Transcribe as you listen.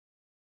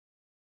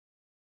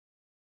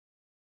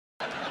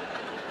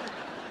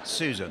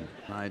Susan,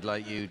 I'd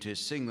like you to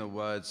sing the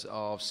words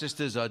of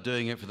Sisters Are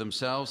Doing It For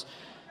Themselves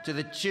to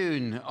the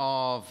tune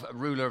of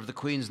Ruler of the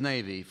Queen's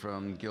Navy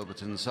from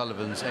Gilbert and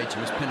Sullivan's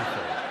HMS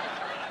Pinafore.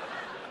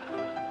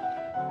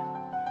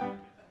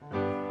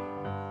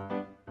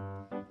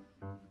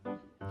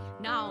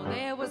 Now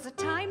there was a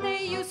time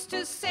they used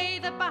to say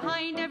that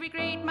behind every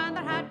great man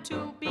there had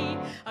to be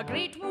a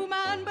great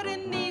woman, but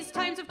in these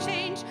times of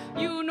change,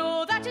 you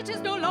know that it is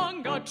no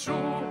longer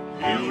true.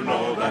 You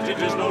know that it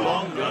is no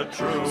longer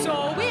true.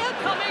 So we're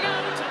coming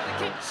out of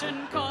the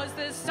kitchen, cause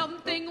there's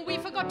something we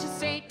forgot to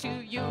say to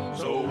you.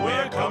 So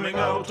we're coming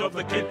out of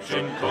the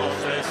kitchen,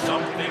 cause there's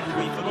something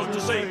we forgot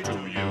to say to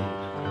you.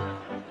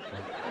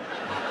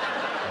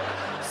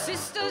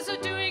 Sisters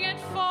are doing it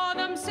for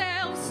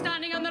themselves,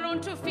 standing on their own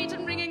 2 feet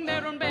and ringing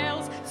their own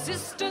bells.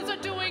 Sisters are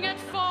doing it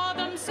for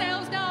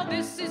themselves. Now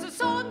this is a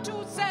song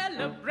to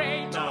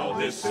celebrate. Now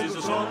this is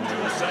a song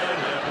to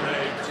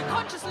celebrate. The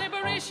conscious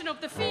liberation of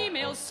the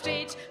female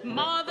state,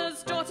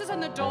 mothers, daughters,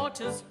 and the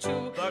daughters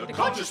too. The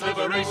conscious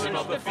liberation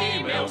of the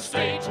female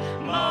state,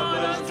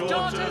 mothers,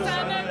 daughters,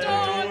 and the daughters.